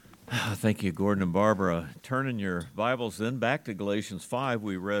Thank you, Gordon and Barbara. Turning your Bibles then back to Galatians 5,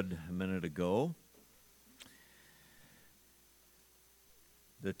 we read a minute ago.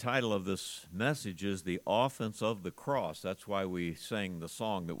 The title of this message is The Offense of the Cross. That's why we sang the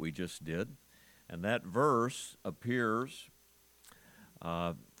song that we just did. And that verse appears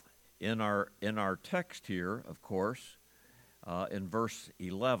in our text here, of course, in verse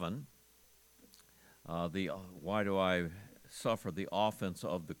 11. Why do I suffer the offense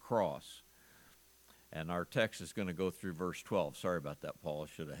of the cross? And our text is going to go through verse 12. Sorry about that, Paul.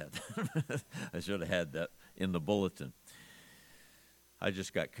 I should have had that in the bulletin. I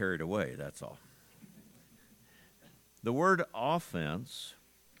just got carried away, that's all. The word offense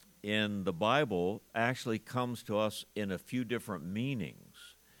in the Bible actually comes to us in a few different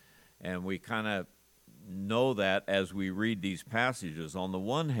meanings. And we kind of know that as we read these passages. On the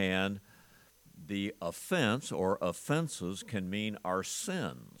one hand, the offense or offenses can mean our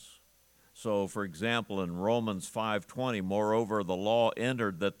sins. So, for example, in Romans 5:20, moreover, the law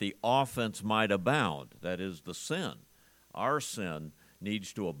entered that the offense might abound. That is the sin. Our sin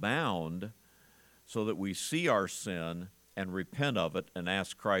needs to abound so that we see our sin and repent of it and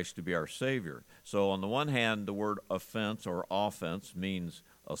ask Christ to be our Savior. So, on the one hand, the word offense or offense means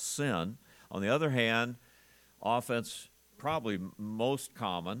a sin. On the other hand, offense, probably most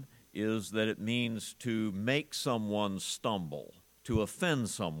common, is that it means to make someone stumble, to offend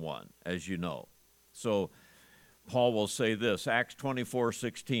someone, as you know. So Paul will say this, Acts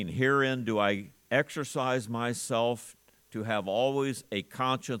 24:16, herein do I exercise myself to have always a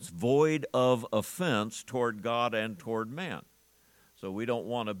conscience void of offense toward God and toward man. So we don't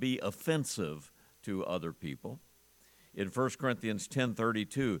want to be offensive to other people. In 1 Corinthians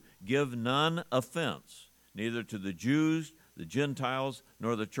 10:32, give none offense, neither to the Jews, the Gentiles,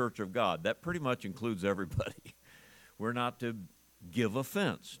 nor the church of God. That pretty much includes everybody. We're not to give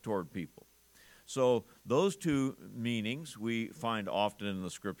offense toward people. So those two meanings we find often in the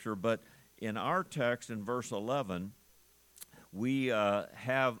Scripture, but in our text in verse 11, we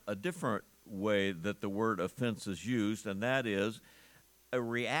have a different way that the word offense is used, and that is a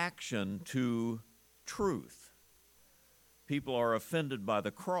reaction to truth. People are offended by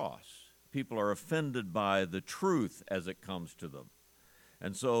the cross. People are offended by the truth as it comes to them.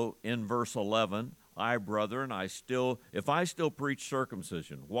 And so in verse 11, I, brethren, if I still preach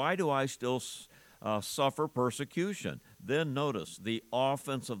circumcision, why do I still suffer persecution? Then notice, the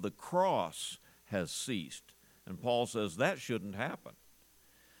offense of the cross has ceased. And Paul says that shouldn't happen.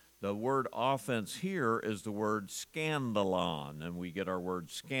 The word offense here is the word scandalon, and we get our word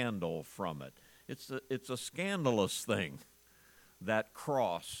scandal from it. It's a scandalous thing, that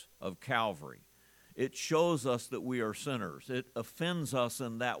cross of Calvary. It shows us that we are sinners. It offends us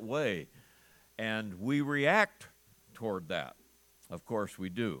in that way, and we react toward that. Of course we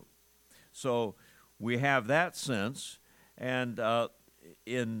do. So we have that sense, and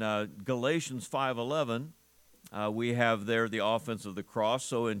in Galatians 5:11, we have there the offense of the cross.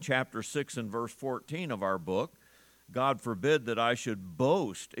 So in chapter 6 and verse 14 of our book, God forbid that I should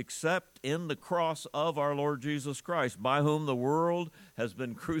boast except in the cross of our Lord Jesus Christ, by whom the world has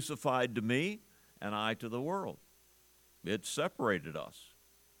been crucified to me and I to the world. It separated us.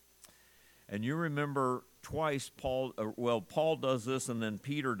 And you remember twice Paul does this and then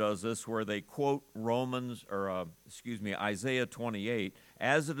Peter does this, where they quote Isaiah 28,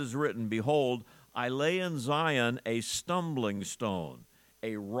 as it is written, behold, I lay in Zion a stumbling stone,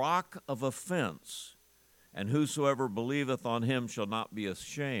 a rock of offense, and whosoever believeth on him shall not be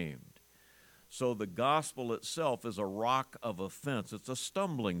ashamed. So the gospel itself is a rock of offense. It's a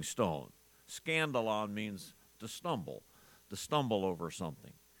stumbling stone. Scandalon means to stumble over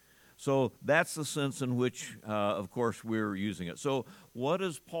something. So that's the sense in which, of course, we're using it. So what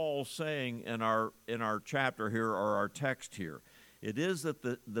is Paul saying in our chapter here, or our text here? It is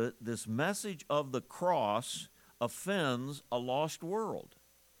that this message of the cross offends a lost world.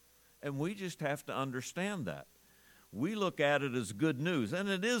 And we just have to understand that. We look at it as good news, and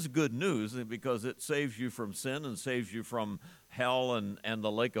it is good news because it saves you from sin and saves you from hell and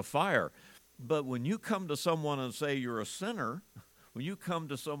the lake of fire. But when you come to someone and say you're a sinner, when you come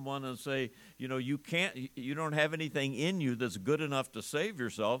to someone and say, you don't have anything in you that's good enough to save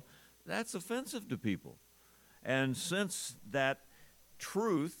yourself, that's offensive to people. And since that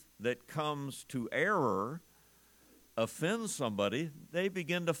truth that comes to error offends somebody, they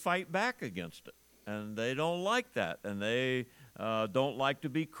begin to fight back against it. And they don't like that. And they don't like to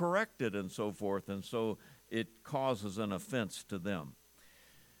be corrected and so forth. And so it causes an offense to them.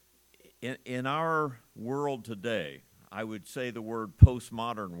 In our world today, I would say the word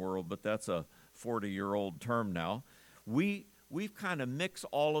postmodern world, but that's a 40-year-old term now. We we've kind of mixed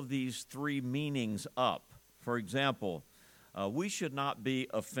all of these three meanings up. For example, we should not be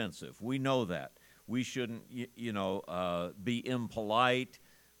offensive. We know that. We shouldn't, be impolite.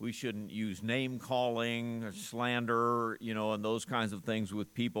 We shouldn't use name-calling or slander, and those kinds of things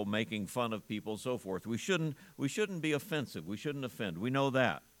with people, making fun of people, and so forth. We shouldn't be offensive. We shouldn't offend. We know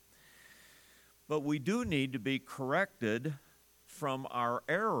that. But we do need to be corrected from our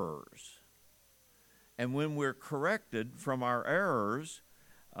errors. And when we're corrected from our errors,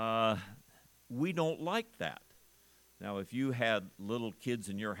 we don't like that. Now, if you had little kids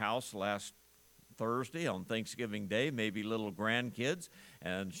in your house last Thursday on Thanksgiving Day, maybe little grandkids,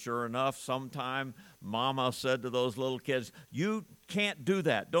 and sure enough, sometime Mama said to those little kids, "You can't do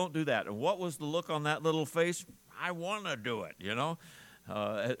that. Don't do that." And what was the look on that little face? I want to do it,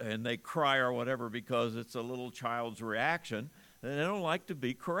 and they cry or whatever because it's a little child's reaction. They don't like to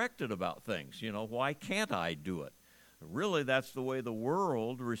be corrected about things. Why can't I do it? Really, that's the way the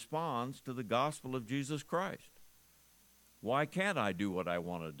world responds to the gospel of Jesus Christ. Why can't I do what I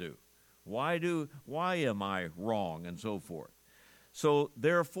want to do? Why am I wrong, and so forth? So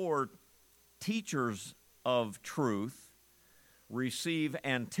therefore, teachers of truth receive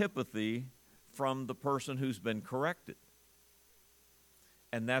antipathy from the person who's been corrected.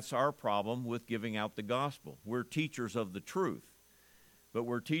 And that's our problem with giving out the gospel. We're teachers of the truth, but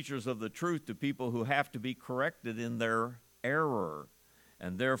we're teachers of the truth to people who have to be corrected in their error.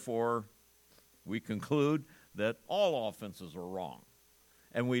 And therefore, we conclude that all offenses are wrong.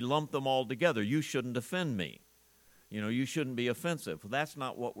 And we lump them all together. You shouldn't offend me. You shouldn't be offensive. Well, that's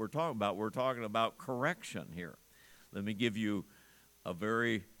not what we're talking about. We're talking about correction here. Let me give you a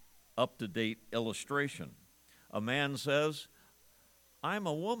very up-to-date illustration. A man says, "I'm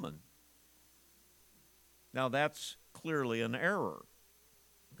a woman." Now, that's clearly an error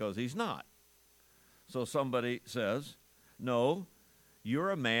because he's not. So somebody says, "No, you're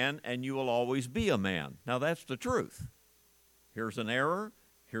a man and you will always be a man." Now, that's the truth. Here's an error.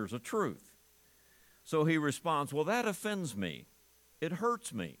 Here's a truth. So he responds, "Well, that offends me. It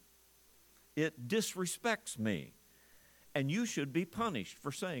hurts me. It disrespects me. And you should be punished for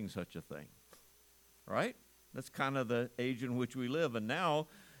saying such a thing." Right? That's kind of the age in which we live. And now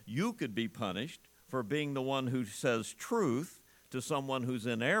you could be punished for being the one who says truth to someone who's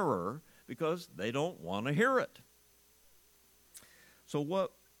in error because they don't want to hear it. So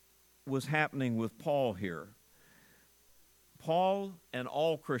what was happening with Paul here? Paul and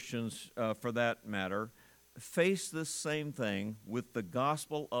all Christians, for that matter, face this same thing with the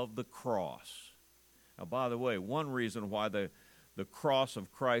gospel of the cross. Now, by the way, one reason why the cross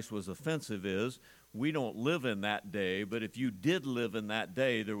of Christ was offensive is we don't live in that day, but if you did live in that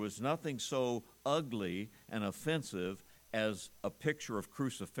day, there was nothing so ugly and offensive as a picture of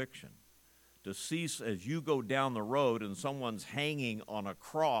crucifixion. To see as you go down the road and someone's hanging on a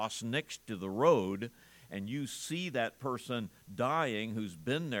cross next to the road, and you see that person dying who's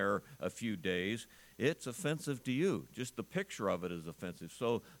been there a few days, it's offensive to you. Just the picture of it is offensive.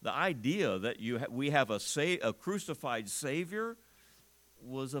 So the idea that we have a crucified Savior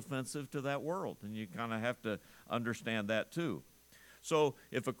was offensive to that world, and you kind of have to understand that too. So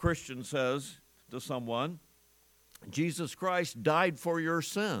if a Christian says to someone, "Jesus Christ died for your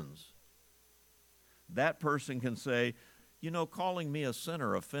sins," that person can say, "Calling me a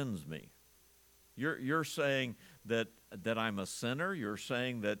sinner offends me. You're saying that I'm a sinner. You're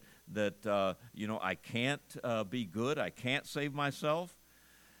saying that I can't be good. I can't save myself."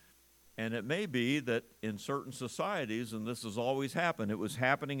 And it may be that in certain societies, and this has always happened, it was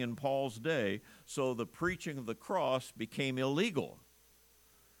happening in Paul's day, so the preaching of the cross became illegal.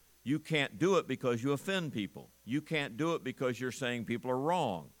 You can't do it because you offend people. You can't do it because you're saying people are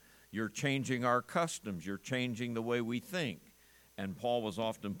wrong. You're changing our customs. You're changing the way we think. And Paul was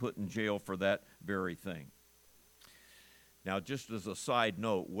often put in jail for that very thing. Now, just as a side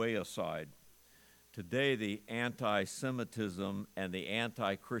note, way aside, today the anti-Semitism and the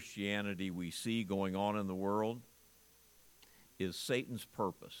anti-Christianity we see going on in the world is Satan's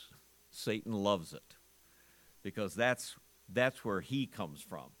purpose. Satan loves it because that's where he comes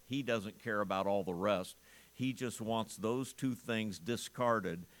from. He doesn't care about all the rest. He just wants those two things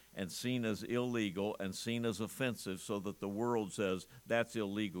discarded and seen as illegal and seen as offensive so that the world says, "That's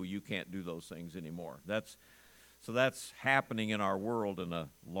illegal, you can't do those things anymore." So that's happening in our world in a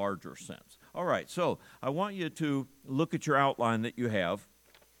larger sense. All right, so I want you to look at your outline that you have,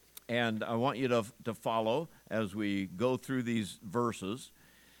 and I want you to follow as we go through these verses.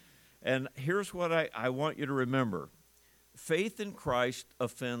 And here's what I want you to remember. Faith in Christ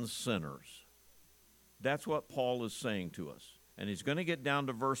offends sinners. That's what Paul is saying to us. And he's going to get down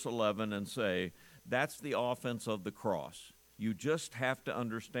to verse 11 and say, that's the offense of the cross. You just have to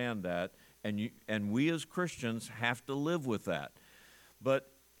understand that, and we as Christians have to live with that.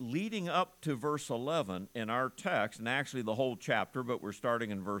 But leading up to verse 11 in our text, and actually the whole chapter, but we're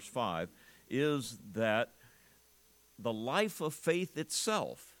starting in verse 5, is that the life of faith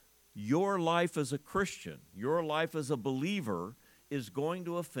itself, your life as a Christian, your life as a believer, is going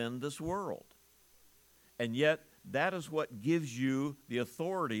to offend this world. And yet, that is what gives you the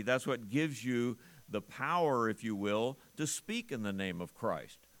authority, that's what gives you the power, if you will, to speak in the name of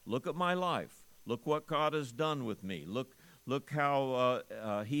Christ. Look at my life. Look what God has done with me. Look how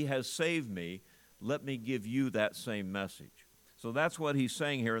he has saved me. Let me give you that same message. So that's what he's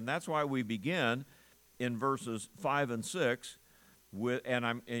saying here, and that's why we begin in verses 5 and 6,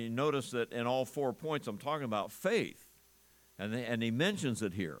 and you notice that in all 4 points I'm talking about faith, and he mentions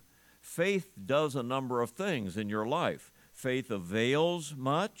it here. Faith does a number of things in your life. Faith avails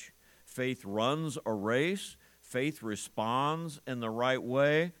much. Faith runs a race. Faith responds in the right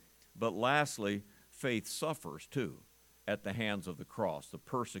way. But lastly, faith suffers too at the hands of the cross, the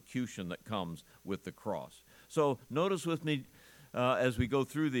persecution that comes with the cross. So notice with me as we go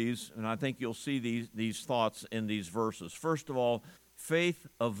through these, and I think you'll see these thoughts in these verses. First of all, faith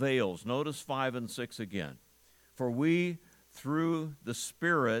avails. Notice 5 and 6 again. For we, through the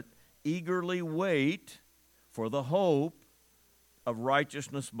Spirit, eagerly wait for the hope of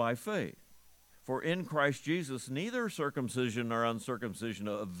righteousness by faith. For in Christ Jesus, neither circumcision nor uncircumcision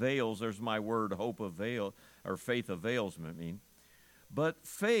avails. There's my word, hope avail, or faith avails, I mean. But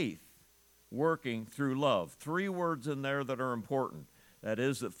faith working through love. 3 words in there that are important. That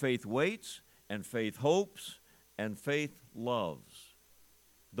is that faith waits, and faith hopes, and faith loves.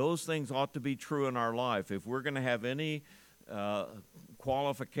 Those things ought to be true in our life. If we're going to have any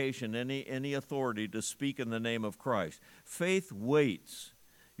qualification, any authority to speak in the name of Christ. Faith waits.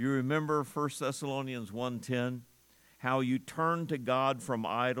 You remember 1 Thessalonians 1:10, how you turn to God from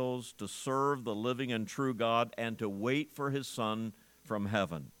idols to serve the living and true God and to wait for his Son from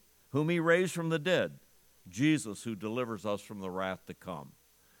heaven, whom he raised from the dead, Jesus, who delivers us from the wrath to come.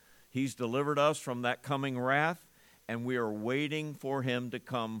 He's delivered us from that coming wrath, and we are waiting for him to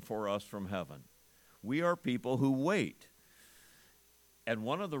come for us from heaven. We are people who wait. And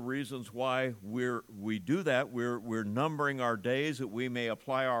one of the reasons why we do that, we're numbering our days that we may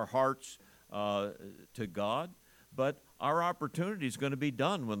apply our hearts to God, but our opportunity is going to be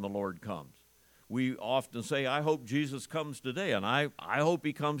done when the Lord comes. We often say, I hope Jesus comes today, and I hope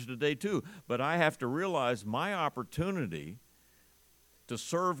he comes today too. But I have to realize my opportunity to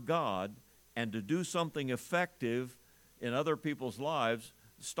serve God and to do something effective in other people's lives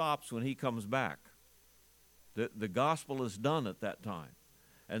stops when he comes back. The gospel is done at that time.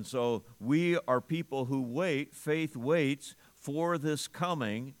 And so we are people who wait, faith waits for this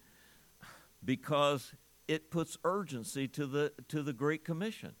coming because it puts urgency to the Great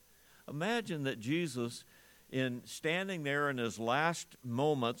Commission. Imagine that Jesus, in standing there in his last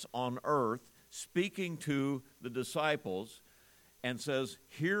moments on earth, speaking to the disciples and says,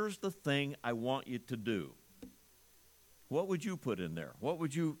 here's the thing I want you to do. What would you put in there? What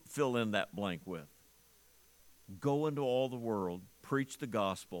would you fill in that blank with? Go into all the world, preach the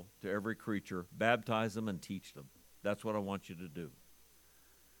gospel to every creature, baptize them and teach them. That's what I want you to do.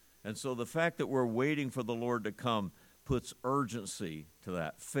 And so the fact that we're waiting for the Lord to come puts urgency to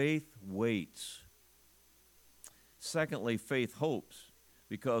that. Faith waits. Secondly, faith hopes,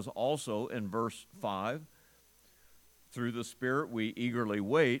 because also in verse 5, through the Spirit we eagerly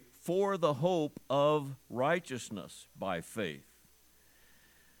wait for the hope of righteousness by faith.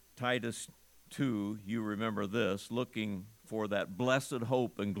 Titus 2, you remember this, looking for that blessed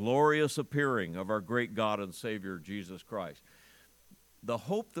hope and glorious appearing of our great God and Savior, Jesus Christ. The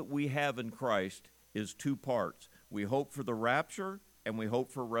hope that we have in Christ is 2 parts. We hope for the rapture and we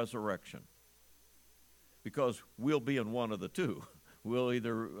hope for resurrection. Because we'll be in one of the two. We'll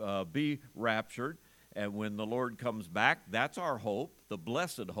either be raptured, and when the Lord comes back, that's our hope, the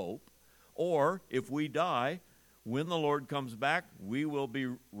blessed hope. Or if we die, when the Lord comes back, we will be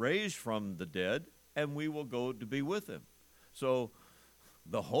raised from the dead, and we will go to be with him. So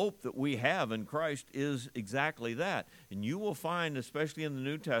the hope that we have in Christ is exactly that. And you will find, especially in the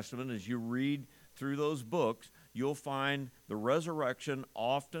New Testament, as you read through those books, you'll find the resurrection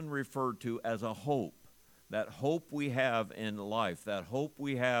often referred to as a hope. That hope we have in life, that hope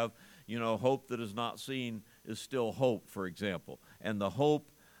we have, hope that is not seen is still hope, for example. And the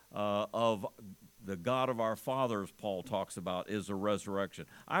hope of the God of our fathers, Paul talks about, is a resurrection.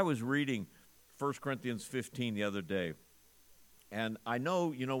 I was reading 1 Corinthians 15 the other day, and I know,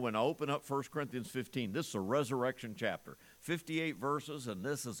 when I open up 1 Corinthians 15, this is a resurrection chapter, 58 verses, and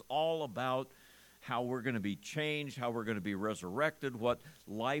this is all about how we're going to be changed, how we're going to be resurrected, what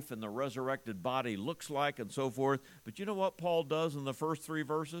life in the resurrected body looks like, and so forth. But you know what Paul does in the first 3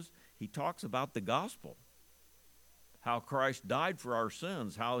 verses? He talks about the gospel, how Christ died for our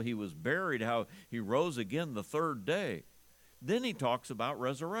sins, how he was buried, how he rose again the 3rd day. Then he talks about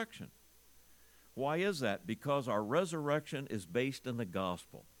resurrection. Why is that? Because our resurrection is based in the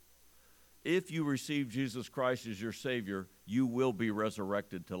gospel. If you receive Jesus Christ as your Savior, you will be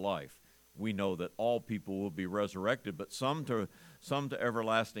resurrected to life. We know that all people will be resurrected, but some to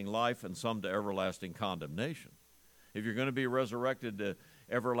everlasting life and some to everlasting condemnation. If you're going to be resurrected to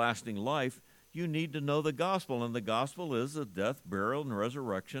everlasting life, you need to know the gospel, and the gospel is the death, burial, and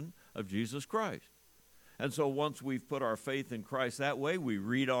resurrection of Jesus Christ. And so once we've put our faith in Christ that way, we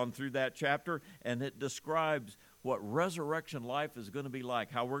read on through that chapter, and it describes what resurrection life is going to be like,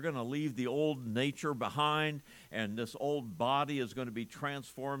 how we're going to leave the old nature behind, and this old body is going to be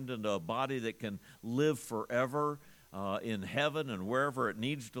transformed into a body that can live forever in heaven and wherever it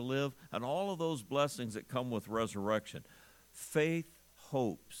needs to live, and all of those blessings that come with resurrection. Faith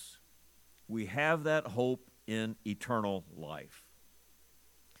hopes. We have that hope in eternal life.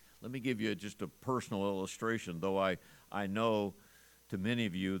 Let me give you just a personal illustration, though I know to many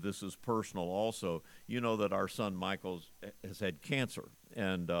of you this is personal also. You know that our son Michael has had cancer.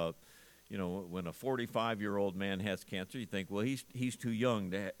 And, when a 45-year-old man has cancer, you think, well, he's too young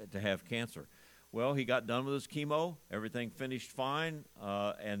to have cancer. Well, he got done with his chemo. Everything finished fine.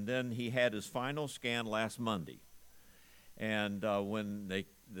 And then he had his final scan last Monday. And when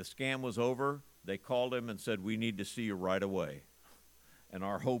the scan was over, they called him and said, we need to see you right away. And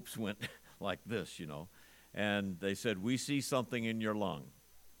our hopes went like this, And they said, we see something in your lung.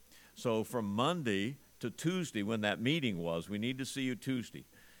 So from Monday to Tuesday, when that meeting was, we need to see you Tuesday.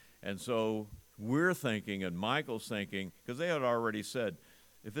 And so we're thinking, and Michael's thinking, because they had already said,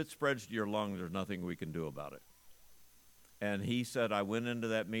 if it spreads to your lungs, there's nothing we can do about it. And he said, I went into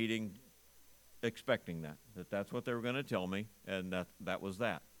that meeting expecting that's what they were going to tell me, and that was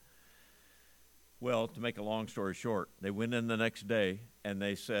that. Well, to make a long story short, they went in the next day, and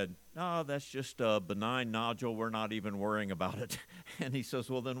they said, no, that's just a benign nodule. We're not even worrying about it. And he says,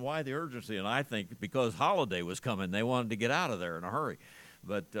 well, then why the urgency? And I think because holiday was coming, they wanted to get out of there in a hurry.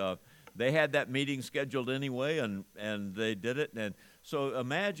 But they had that meeting scheduled anyway, and they did it. And so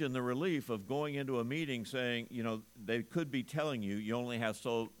imagine the relief of going into a meeting saying, they could be telling you only have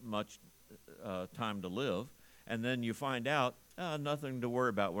so much time to live, and then you find out, nothing to worry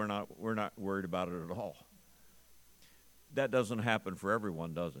about. We're not worried about it at all. That doesn't happen for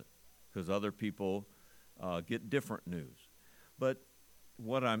everyone, does it? Because other people get different news. But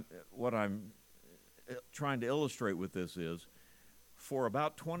what I'm trying to illustrate with this is, for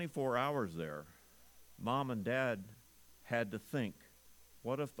about 24 hours there, Mom and Dad had to think,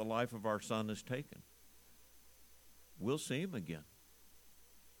 what if the life of our son is taken? We'll see him again.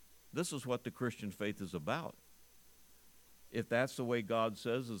 This is what the Christian faith is about. If that's the way God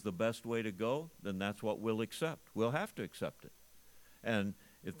says is the best way to go, then that's what we'll accept. We'll have to accept it. And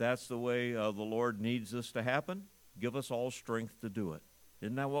if that's the way the Lord needs this to happen, give us all strength to do it.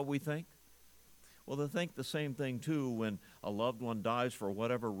 Isn't that what we think? Well, they think the same thing, too, when a loved one dies for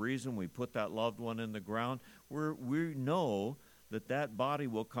whatever reason, we put that loved one in the ground. We know that body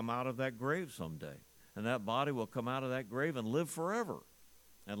will come out of that grave someday. And that body will come out of that grave and live forever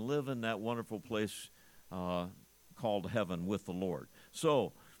and live in that wonderful place called heaven with the Lord.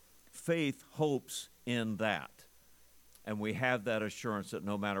 So faith hopes in that. And we have that assurance that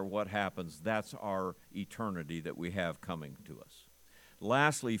no matter what happens, that's our eternity that we have coming to us.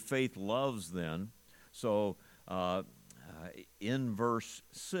 Lastly, faith loves then. So in verse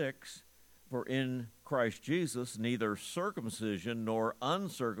 6, for in Christ Jesus neither circumcision nor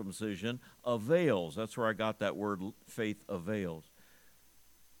uncircumcision avails. That's where I got that word, faith avails.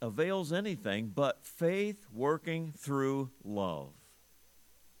 Avails anything but faith working through love.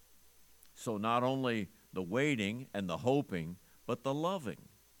 So not only the waiting and the hoping, but the loving.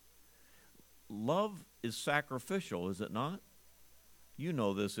 Love is sacrificial, is it not? You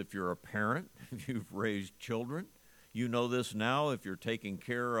know this if you're a parent, if you've raised children. You know this now if you're taking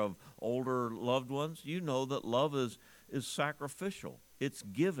care of older loved ones. You know that love is sacrificial. It's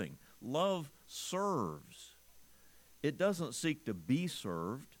giving. Love serves. It doesn't seek to be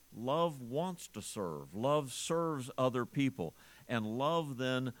served. Love wants to serve. Love serves other people. And love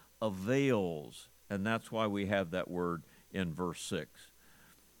then avails. And that's why we have that word in verse 6.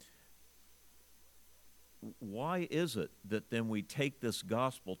 Why is it that then we take this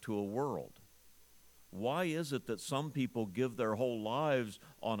gospel to a world? Why is it that some people give their whole lives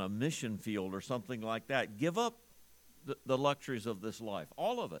on a mission field or something like that? Give up the luxuries of this life,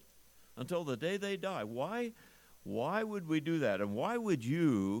 all of it, until the day they die. Why would we do that? And why would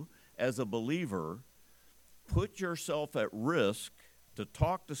you, as a believer, put yourself at risk to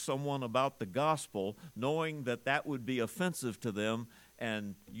talk to someone about the gospel, knowing that that would be offensive to them,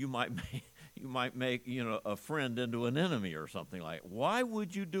 and you might make a friend into an enemy or something like that? Why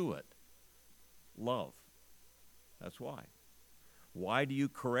would you do it? Love. That's why. Why do you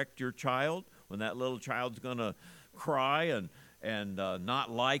correct your child when that little child's going to cry and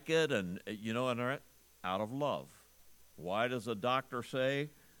not like it, and out of love? Why does a doctor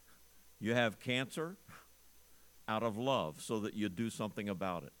say you have cancer? Out of love, so that you do something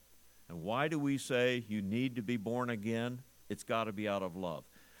about it. And why do we say you need to be born again? It's got to be out of love.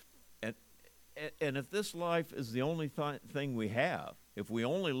 And if this life is the only thing we have, if we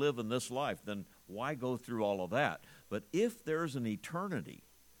only live in this life, then why go through all of that? But if there's an eternity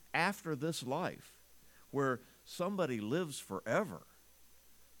after this life where somebody lives forever,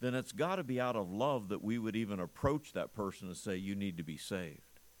 then it's got to be out of love that we would even approach that person and say, you need to be saved.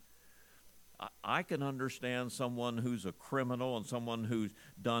 I can understand someone who's a criminal and someone who's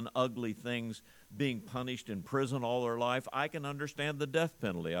done ugly things being punished in prison all their life. I can understand the death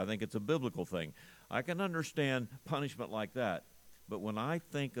penalty. I think it's a biblical thing. I can understand punishment like that. But when I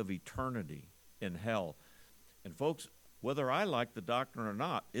think of eternity in hell, and folks, whether I like the doctrine or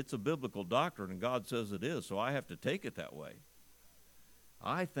not, it's a biblical doctrine, and God says it is, so I have to take it that way.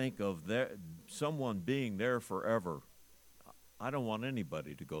 I think of someone being there forever. I don't want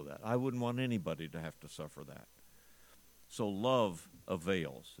anybody to go that. I wouldn't want anybody to have to suffer that. So love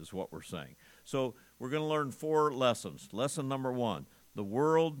avails is what we're saying. So we're going to learn 4 lessons. Lesson number 1, the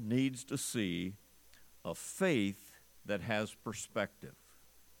world needs to see a faith that has perspective.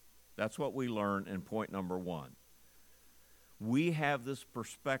 That's what we learn in point number 1. We have this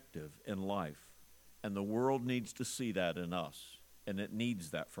perspective in life, and the world needs to see that in us, and it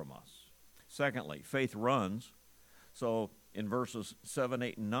needs that from us. Secondly, faith runs. So in verses 7,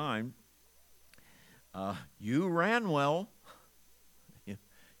 8, and 9, you ran well.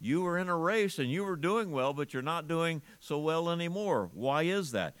 You were in a race and you were doing well, but you're not doing so well anymore. Why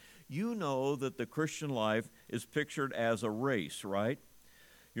is that? You know that the Christian life is pictured as a race, right?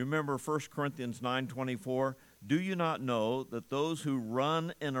 You remember 1 Corinthians 9:24? Do you not know that those who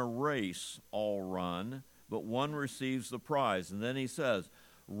run in a race all run, but one receives the prize? And then he says,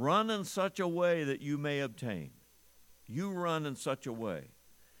 run in such a way that you may obtain. You run in such a way.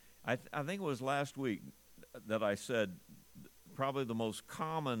 I think it was last week that I said probably the most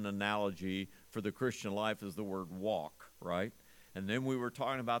common analogy for the Christian life is the word walk, right? And then we were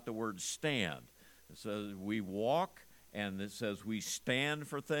talking about the word stand. It says we walk, and it says we stand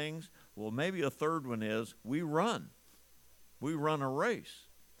for things. Well, maybe a third one is we run. We run a race.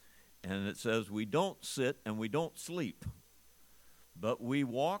 And it says we don't sit and we don't sleep. But we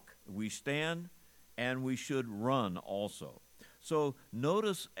walk, we stand, and we should run also. So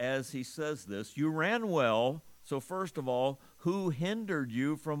notice as he says this, you ran well. So first of all, who hindered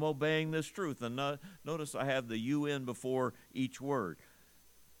you from obeying this truth? And notice I have the you in before each word.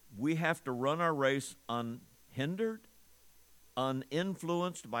 We have to run our race unhindered,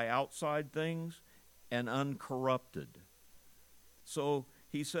 uninfluenced by outside things, and uncorrupted. So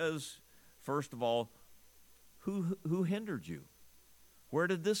he says, first of all, who hindered you? Where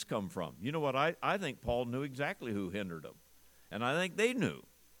did this come from? You know what? I think Paul knew exactly who hindered him. And I think they knew.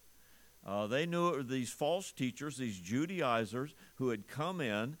 They knew it were these false teachers, these Judaizers, who had come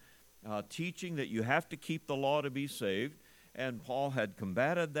in teaching that you have to keep the law to be saved. And Paul had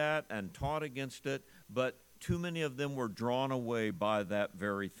combated that and taught against it, but too many of them were drawn away by that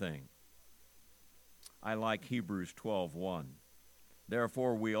very thing. I like Hebrews 12:1.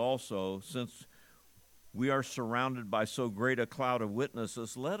 Therefore we also, since we are surrounded by so great a cloud of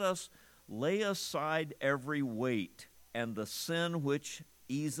witnesses, let us lay aside every weight and the sin which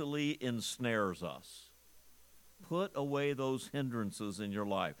easily ensnares us. Put away those hindrances in your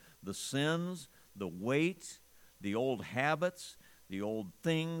life. The sins, the weight, the old habits, the old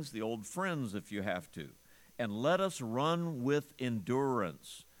things, the old friends if you have to. And let us run with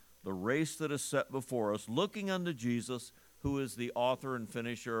endurance the race that is set before us, looking unto Jesus, who is the author and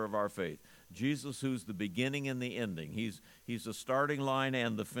finisher of our faith. Jesus, who's the beginning and the ending. He's the starting line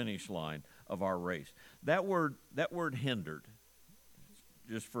and the finish line of our race. That word hindered,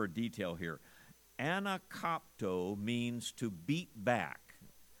 just for a detail here, anakopto means to beat back.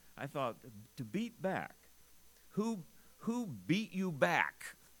 I thought, to beat back? Who beat you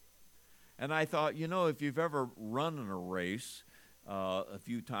back? And I thought, if you've ever run in a race a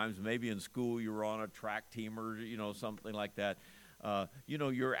few times, maybe in school you were on a track team or, something like that,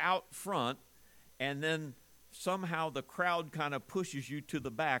 you're out front, and then somehow the crowd kind of pushes you to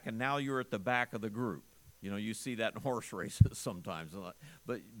the back, and now you're at the back of the group. You know, you see that in horse races sometimes,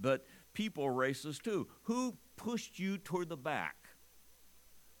 but people races too. Who pushed you toward the back?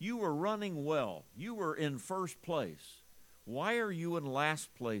 You were running well. You were in first place. Why are you in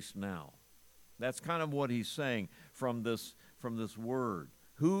last place now? That's kind of what he's saying from this word.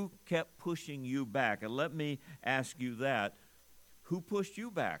 Who kept pushing you back? And let me ask you that. Who pushed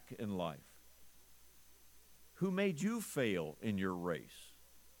you back in life? Who made you fail in your race?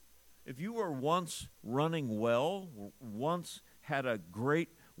 If you were once running well, once had a great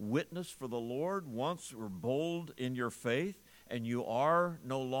witness for the Lord, once were bold in your faith, and you are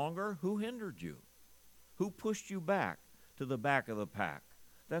no longer, who hindered you? Who pushed you back to the back of the pack?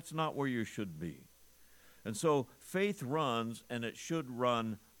 That's not where you should be. And so faith runs, and it should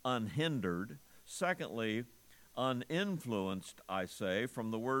run unhindered. Secondly, uninfluenced, I say,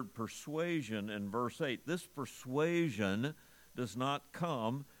 from the word persuasion in verse 8. This persuasion does not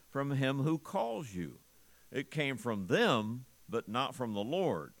come from him who calls you. It came from them, but not from the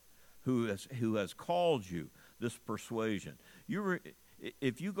Lord who has called you, this persuasion.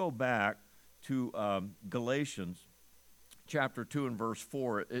 If you go back to Galatians chapter 2 and verse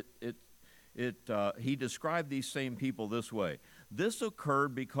 4, he described these same people this way. This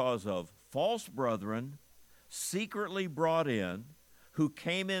occurred because of false brethren, secretly brought in, who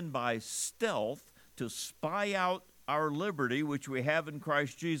came in by stealth to spy out our liberty, which we have in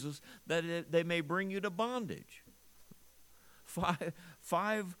Christ Jesus, that they may bring you to bondage.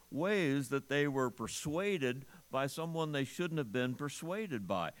 Five ways that they were persuaded by someone they shouldn't have been persuaded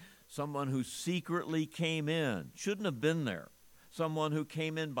by. Someone who secretly came in, shouldn't have been there. Someone who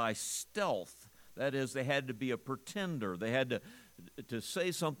came in by stealth. That is, they had to be a pretender. They had to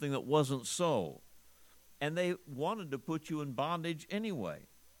say something that wasn't so. And they wanted to put you in bondage anyway.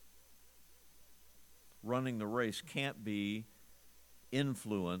 Running the race can't be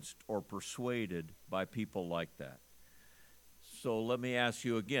influenced or persuaded by people like that. So let me ask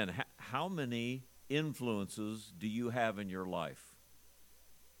you again, how many influences do you have in your life?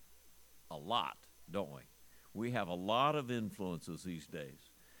 A lot, don't we? We have a lot of influences these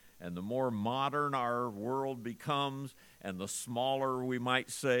days. And the more modern our world becomes, and the smaller we might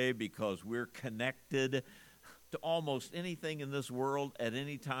say, because we're connected to almost anything in this world at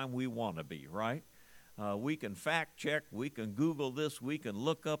any time we want to be, right? We can fact check, we can Google this, we can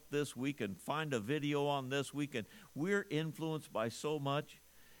look up this, we can find a video on this, we're influenced by so much,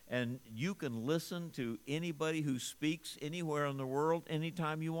 and you can listen to anybody who speaks anywhere in the world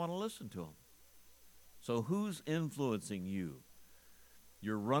anytime you want to listen to them. So who's influencing you?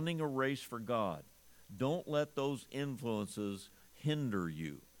 You're running a race for God. Don't let those influences hinder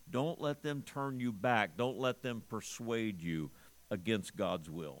you. Don't let them turn you back. Don't let them persuade you against God's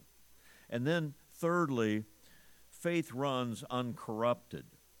will. And then, thirdly, faith runs uncorrupted.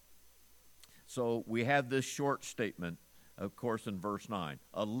 So we have this short statement, of course, in verse 9.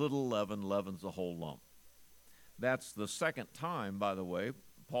 A little leaven leavens the whole lump. That's the second time, by the way,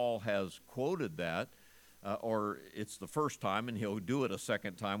 Paul has quoted that. Or it's the first time, and he'll do it a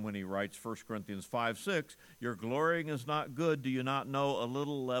second time when he writes 1 Corinthians 5:6. Your glorying is not good. Do you not know a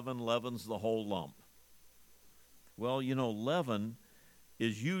little leaven leavens the whole lump? Well, you know, leaven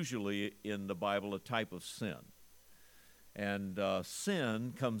is usually in the Bible a type of sin. And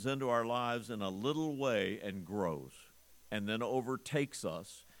sin comes into our lives in a little way and grows, and then overtakes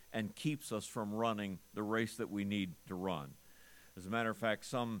us and keeps us from running the race that we need to run. As a matter of fact,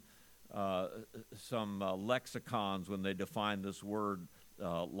 some lexicons, when they define this word,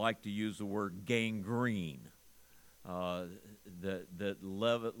 like to use the word gangrene. That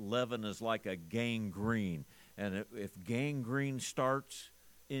leaven is like a gangrene. And if gangrene starts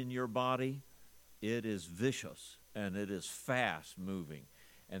in your body, it is vicious and it is fast moving.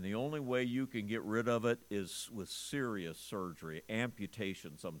 And the only way you can get rid of it is with serious surgery,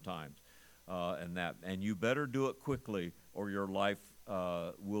 amputation sometimes, and you better do it quickly or your life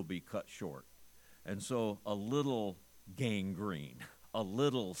will be cut short. And so a little gangrene, a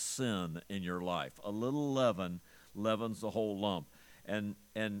little sin in your life, a little leaven leavens the whole lump. And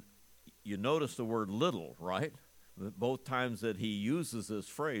you notice the word little, right? Both times that he uses this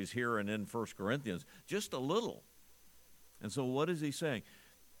phrase here and in 1 Corinthians, just a little. And so what is he saying?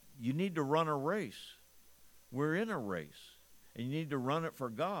 You need to run a race. We're in a race, and you need to run it for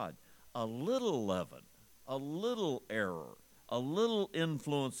God. A little leaven, a little error, a little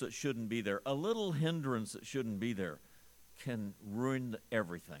influence that shouldn't be there, a little hindrance that shouldn't be there can ruin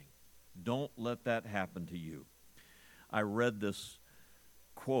everything. Don't let that happen to you. I read this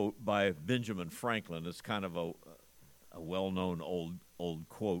quote by Benjamin Franklin. It's kind of a well-known old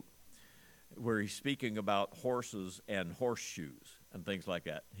quote. where he's speaking about horses and horseshoes and things like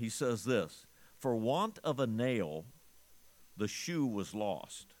that. He says this, "For want of a nail, the shoe was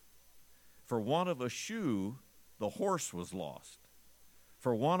lost. For want of a shoe, the horse was lost.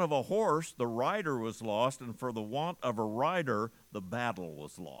 For want of a horse, the rider was lost, and for the want of a rider, the battle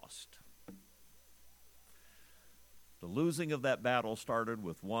was lost." The losing of that battle started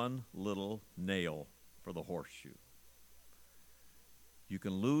with one little nail for the horseshoe. You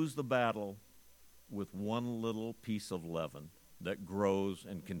can lose the battle with one little piece of leaven that grows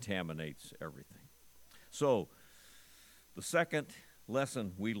and contaminates everything. So, the second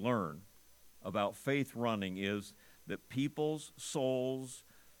lesson we learn about faith running is that people's souls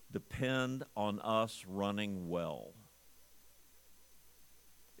depend on us running well.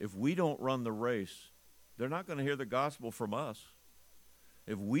 If we don't run the race, they're not going to hear the gospel from us.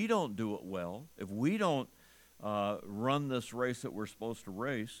 If we don't do it well, if we don't run this race that we're supposed to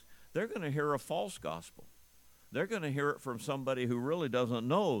race, they're going to hear a false gospel. They're going to hear it from somebody who really doesn't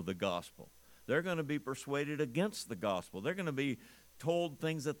know the gospel. They're going to be persuaded against the gospel. They're going to be told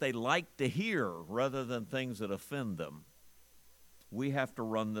things that they like to hear rather than things that offend them. We have to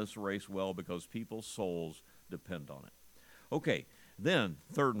run this race well because people's souls depend on it. Okay, then,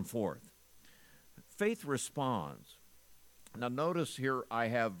 third and fourth. Faith responds. Now notice here I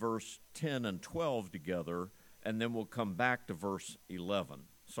have verse 10 and 12 together, and then we'll come back to verse 11.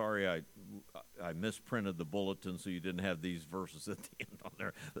 Sorry, I misprinted the bulletin so you didn't have these verses at the end on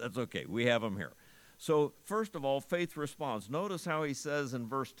there. That's okay. We have them here. So first of all, faith responds. Notice how he says in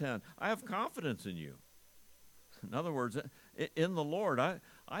verse 10, "I have confidence in you." In other words, in the Lord,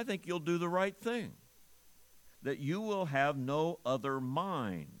 I think you'll do the right thing, that you will have no other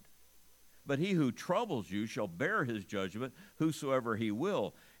mind. But he who troubles you shall bear his judgment, whosoever he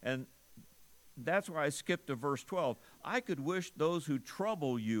will. And that's why I skipped to verse 12. I could wish those who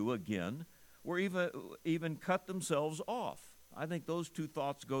trouble you again were even cut themselves off. I think those two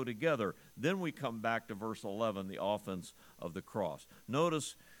thoughts go together. Then we come back to verse 11, the offense of the cross.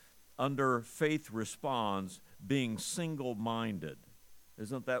 Notice under faith responds, being single-minded.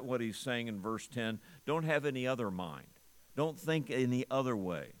 Isn't that what he's saying in verse 10? Don't have any other mind. Don't think any other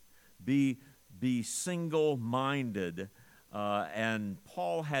way. Be single-minded, and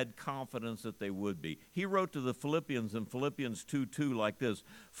Paul had confidence that they would be. He wrote to the Philippians in Philippians 2:2 like this,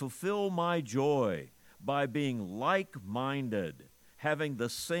 "Fulfill my joy by being like-minded, having the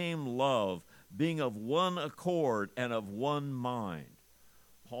same love, being of one accord and of one mind."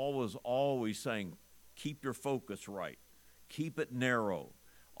 Paul was always saying, keep your focus right. Keep it narrow.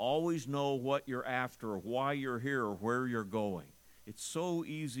 Always know what you're after, why you're here, where you're going. It's so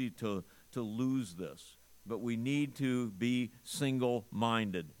easy to lose this, but we need to be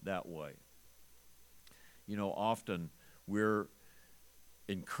single-minded that way. You know, often we're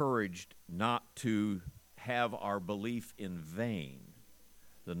encouraged not to have our belief in vain.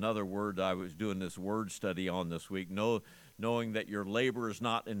 Another word I was doing this word study on this week, knowing that your labor is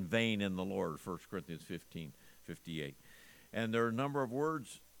not in vain in the Lord, 1 Corinthians 15:58. And there are a number of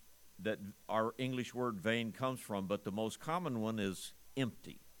words that our English word vain comes from, but the most common one is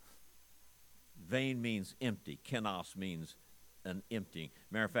empty. Vain means empty. Kenos means an emptying.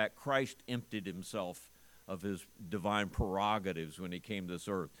 Matter of fact, Christ emptied himself of his divine prerogatives when he came to this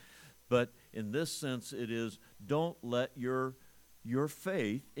earth. But in this sense, it is, don't let your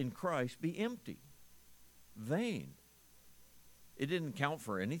faith in Christ be empty, vain. It didn't count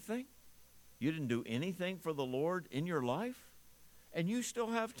for anything. You didn't do anything for the Lord in your life. And you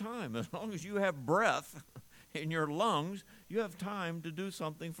still have time. As long as you have breath in your lungs, you have time to do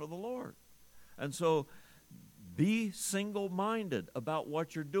something for the Lord. And so be single-minded about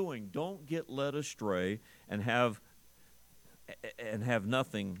what you're doing. Don't get led astray and have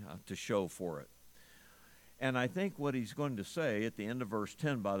nothing to show for it. And I think what he's going to say at the end of verse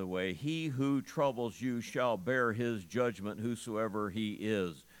 10, by the way, he who troubles you shall bear his judgment, whosoever he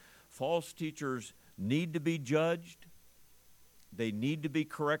is. False teachers need to be judged. They need to be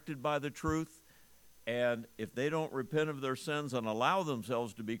corrected by the truth. And if they don't repent of their sins and allow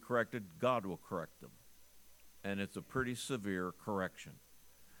themselves to be corrected, God will correct them. And it's a pretty severe correction.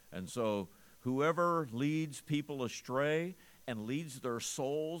 And so whoever leads people astray and leads their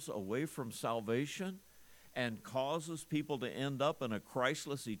souls away from salvation and causes people to end up in a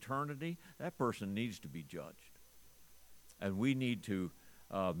Christless eternity, that person needs to be judged. And we need to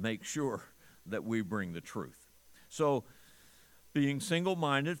make sure that we bring the truth. So, being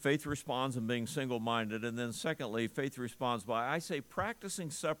single-minded, faith responds in being single-minded. And then secondly, faith responds by, I say, practicing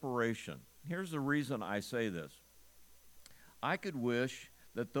separation. Here's the reason I say this. I could wish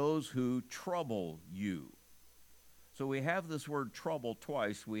that those who trouble you, So we have this word trouble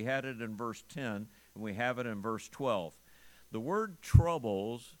twice. We had it in verse 10, and we have it in verse 12. The word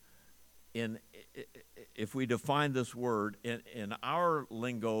troubles, if we define this word, in our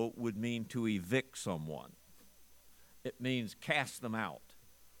lingo would mean to evict someone. It means cast them out,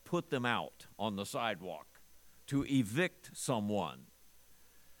 put them out on the sidewalk, to evict someone.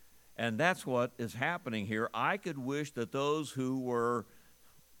 And that's what is happening here. I could wish that those who were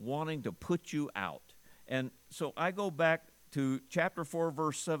wanting to put you out. And so I go back to chapter 4,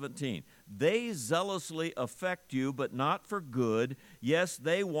 verse 17. They zealously affect you, but not for good. Yes,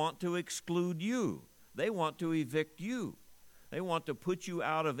 they want to exclude you. They want to evict you. They want to put you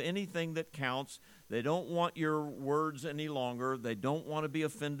out of anything that counts. They don't want your words any longer. They don't want to be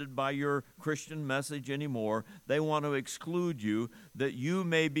offended by your Christian message anymore. They want to exclude you, that you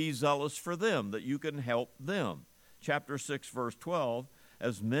may be zealous for them, that you can help them. Chapter 6, verse 12,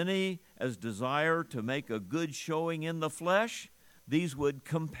 as many as desire to make a good showing in the flesh, these would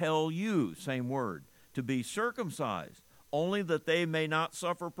compel you, same word, to be circumcised, only that they may not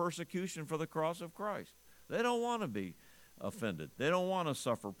suffer persecution for the cross of Christ. They don't want to be offended. They don't want to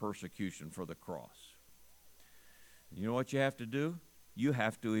suffer persecution for the cross. You know what you have to do? You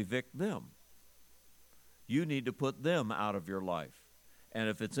have to evict them. You need to put them out of your life. And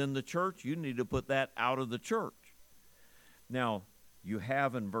if it's in the church, you need to put that out of the church. Now, you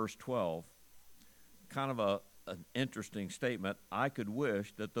have in verse 12 kind of an interesting statement. I could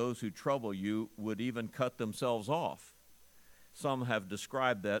wish that those who trouble you would even cut themselves off. Some have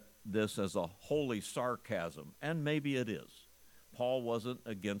described this as a holy sarcasm, and maybe it is. Paul wasn't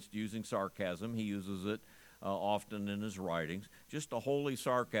against using sarcasm. He uses it often in his writings. Just a holy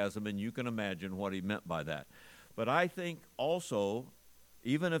sarcasm, and you can imagine what he meant by that. But I think also,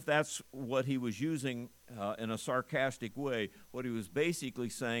 even if that's what he was using in a sarcastic way, what he was basically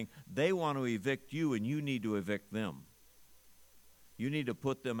saying, they want to evict you, and you need to evict them. You need to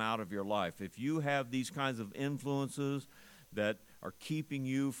put them out of your life. If you have these kinds of influences that are keeping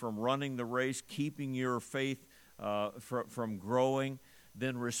you from running the race, keeping your faith from growing,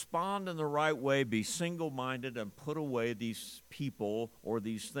 then respond in the right way, be single-minded, and put away these people or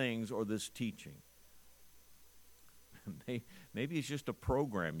these things or this teaching. Maybe it's just a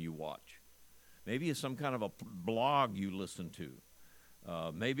program you watch. Maybe it's some kind of a blog you listen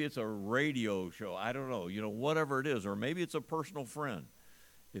to. Maybe it's a radio show. I don't know, whatever it is. Or maybe it's a personal friend.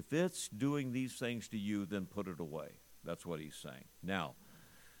 If it's doing these things to you, then put it away. That's what he's saying. Now,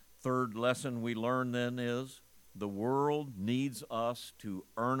 third lesson we learn then is the world needs us to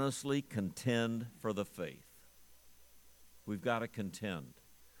earnestly contend for the faith. We've got to contend.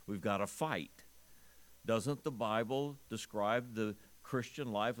 We've got to fight. Doesn't the Bible describe the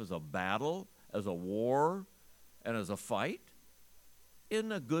Christian life as a battle, as a war, and as a fight?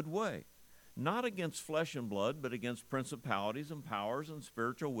 In a good way. Not against flesh and blood, but against principalities and powers and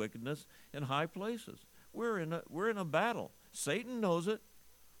spiritual wickedness in high places. We're in a battle. Satan knows it.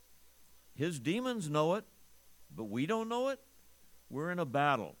 His demons know it, but we don't know it. We're in a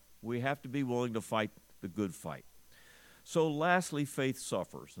battle. We have to be willing to fight the good fight. So lastly, faith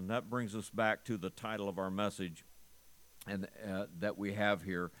suffers, and that brings us back to the title of our message and that we have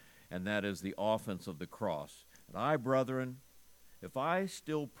here, and that is the offense of the cross. And I, brethren, if I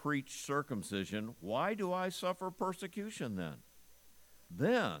still preach circumcision, why do I suffer persecution then?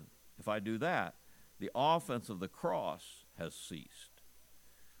 Then, if I do that, the offense of the cross has ceased.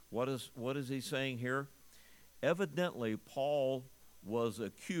 What is he saying here? Evidently, Paul was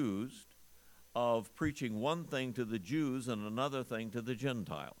accused of preaching one thing to the Jews and another thing to the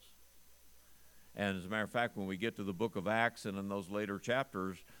Gentiles. And as a matter of fact, when we get to the book of Acts and in those later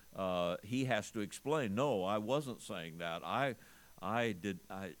chapters, he has to explain, no, I wasn't saying that. I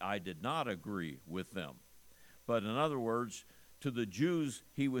did not agree with them. But in other words, to the Jews,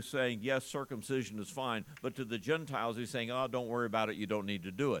 he was saying, yes, circumcision is fine. But to the Gentiles, he's saying, oh, don't worry about it. You don't need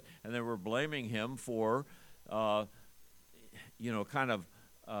to do it. And they were blaming him for,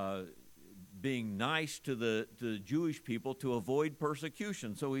 being nice to the Jewish people to avoid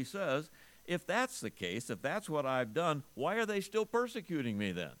persecution. So he says, if that's the case, if that's what I've done, why are they still persecuting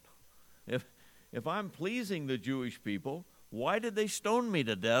me then? If I'm pleasing the Jewish people, why did they stone me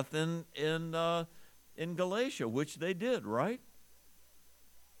to death in Galatia, which they did, right?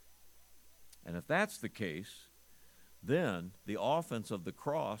 And if that's the case, then the offense of the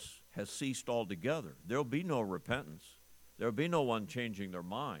cross has ceased altogether. There'll be no repentance. There'll be no one changing their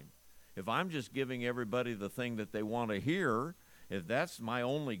mind. If I'm just giving everybody the thing that they want to hear, if that's my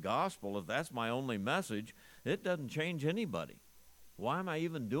only gospel, if that's my only message, it doesn't change anybody. Why am I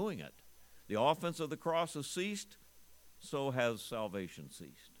even doing it? The offense of the cross has ceased, so has salvation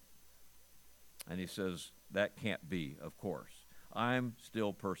ceased. And he says, that can't be, of course. I'm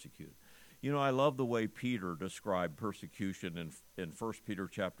still persecuted. You know, I love the way Peter described persecution in 1 Peter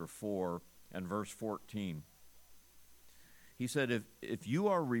chapter 4 and verse 14. He said, if you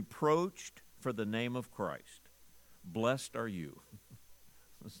are reproached for the name of Christ, blessed are you.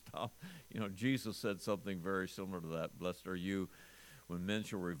 Stop. You know, Jesus said something very similar to that. Blessed are you when men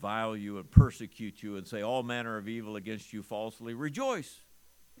shall revile you and persecute you and say all manner of evil against you falsely. Rejoice,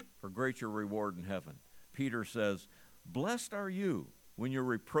 for great your reward in heaven. Peter says, blessed are you when you're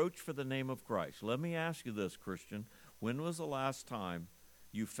reproached for the name of Christ. Let me ask you this, Christian. When was the last time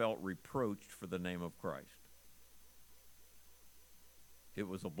you felt reproached for the name of Christ? It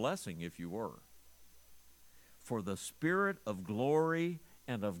was a blessing if you were. For the Spirit of glory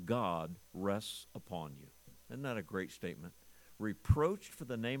and of God rests upon you. Isn't that a great statement? Reproached for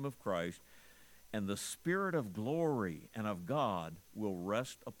the name of Christ, and the Spirit of glory and of God will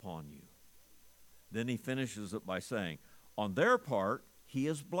rest upon you. Then he finishes it by saying, on their part, he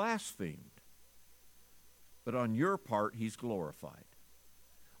is blasphemed, but on your part, he's glorified.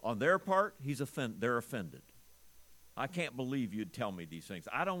 On their part, they're offended. I can't believe you'd tell me these things.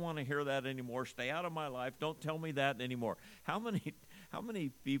 I don't want to hear that anymore. Stay out of my life. Don't tell me that anymore. How many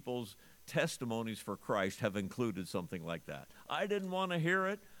people's testimonies for Christ have included something like that? I didn't want to hear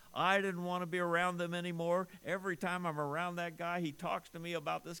it. I didn't want to be around them anymore. Every time I'm around that guy, he talks to me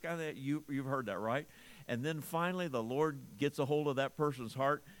about this guy. That you've heard that, right? And then finally the Lord gets a hold of that person's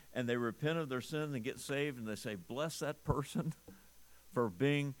heart, and they repent of their sin and get saved, and they say, bless that person for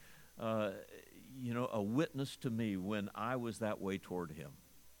being a witness to me when I was that way toward him.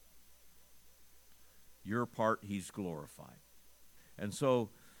 Your part, he's glorified. And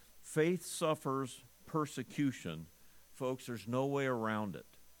so faith suffers persecution. Folks, there's no way around it.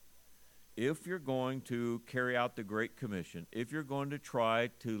 If you're going to carry out the Great Commission, if you're going to try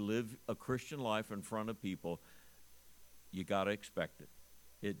to live a Christian life in front of people, you got to expect it.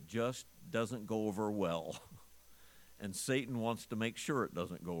 It just doesn't go over well. And Satan wants to make sure it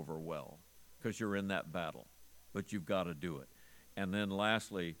doesn't go over well because you're in that battle. But you've got to do it. And then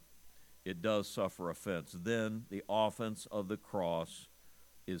lastly, it does suffer offense. Then the offense of the cross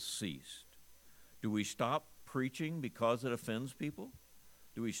is ceased. Do we stop preaching because it offends people?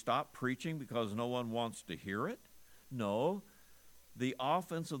 Do we stop preaching because no one wants to hear it? No. The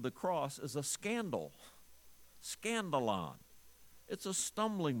offense of the cross is a scandal. Scandalon. It's a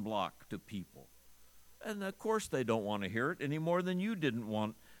stumbling block to people. And of course they don't want to hear it any more than you didn't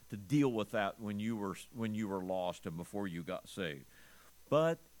want to deal with that when you were lost and before you got saved.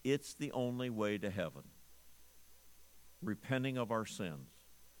 But it's the only way to heaven. Repenting of our sins.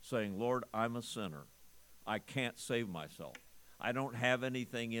 Saying, Lord, I'm a sinner. I can't save myself. I don't have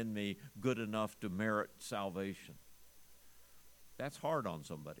anything in me good enough to merit salvation. That's hard on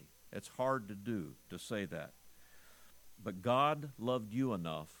somebody. It's hard to do, to say that. But God loved you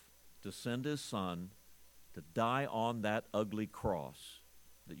enough to send his Son to die on that ugly cross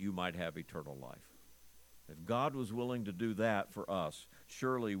that you might have eternal life. If God was willing to do that for us,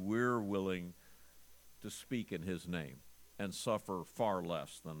 surely we're willing to speak in his name and suffer far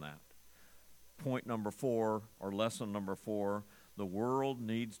less than that. Point number 4, or lesson number 4, the world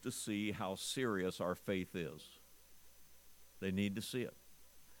needs to see how serious our faith is. They need to see it.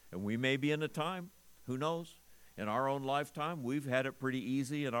 And we may be in a time, who knows, in our own lifetime, we've had it pretty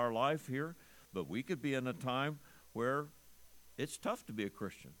easy in our life here, but we could be in a time where it's tough to be a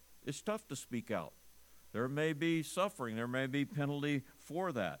Christian. It's tough to speak out. There may be suffering. There may be penalty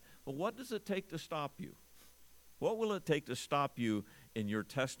for that. But what does it take to stop you? What will it take to stop you in your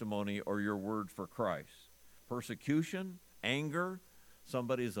testimony or your word for Christ? Persecution, anger,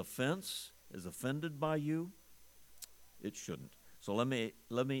 somebody's offense is offended by you? It shouldn't. So let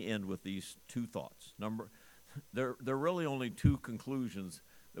me end with these two thoughts. There are really only two conclusions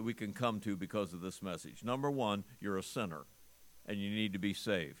that we can come to because of this message. Number 1, you're a sinner and you need to be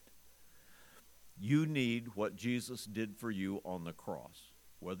saved. You need what Jesus did for you on the cross.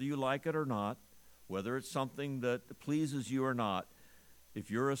 Whether you like it or not, whether it's something that pleases you or not,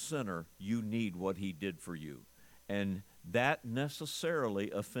 if you're a sinner, you need what he did for you. And that necessarily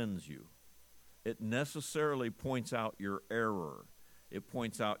offends you. It necessarily points out your error. It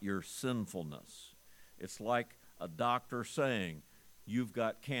points out your sinfulness. It's like a doctor saying, you've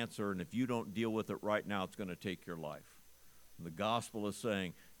got cancer, and if you don't deal with it right now, it's going to take your life. And the gospel is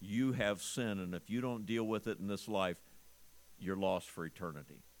saying, you have sin, and if you don't deal with it in this life, you're lost for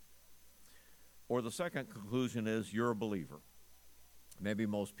eternity. Or the second conclusion is you're a believer. Maybe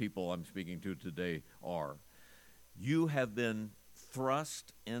most people I'm speaking to today are. You have been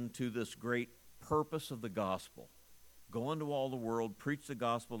thrust into this great purpose of the gospel. Go into all the world, preach the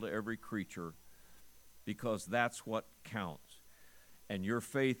gospel to every creature. because that's what counts. And your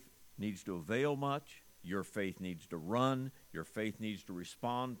faith needs to avail much. Your faith needs to run. Your faith needs to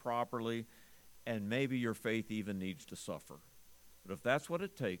respond properly. And maybe your faith even needs to suffer. But if that's what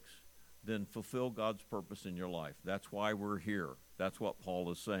it takes, then fulfill God's purpose in your life. That's why we're here. That's what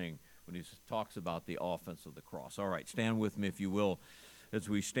Paul is saying when he talks about the offense of the cross. All right, stand with me if you will. As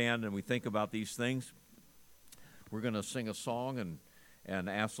we stand and we think about these things, we're going to sing a song and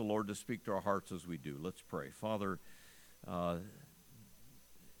ask the Lord to speak to our hearts as we do. Let's pray. Father,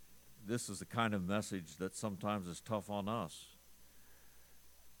 this is the kind of message that sometimes is tough on us.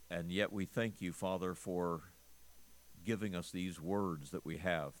 And yet we thank you, Father, for giving us these words that we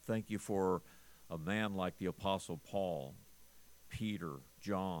have. Thank you for a man like the Apostle Paul, Peter,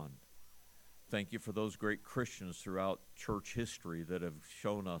 John. Thank you for those great Christians throughout church history that have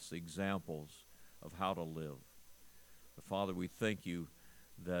shown us examples of how to live. But Father, we thank you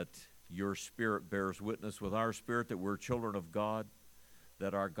that your Spirit bears witness with our spirit that we're children of God,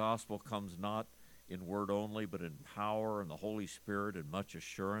 that our gospel comes not in word only, but in power and the Holy Spirit and much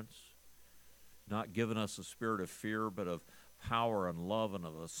assurance. Not giving us a spirit of fear, but of power and love and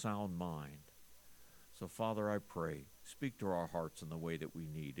of a sound mind. So, Father, I pray, speak to our hearts in the way that we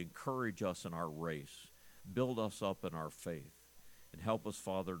need. Encourage us in our race. Build us up in our faith. And help us,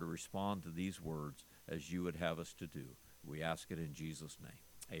 Father, to respond to these words as you would have us to do. We ask it in Jesus'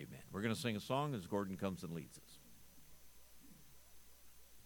 name. Amen. We're going to sing a song as Gordon comes and leads us.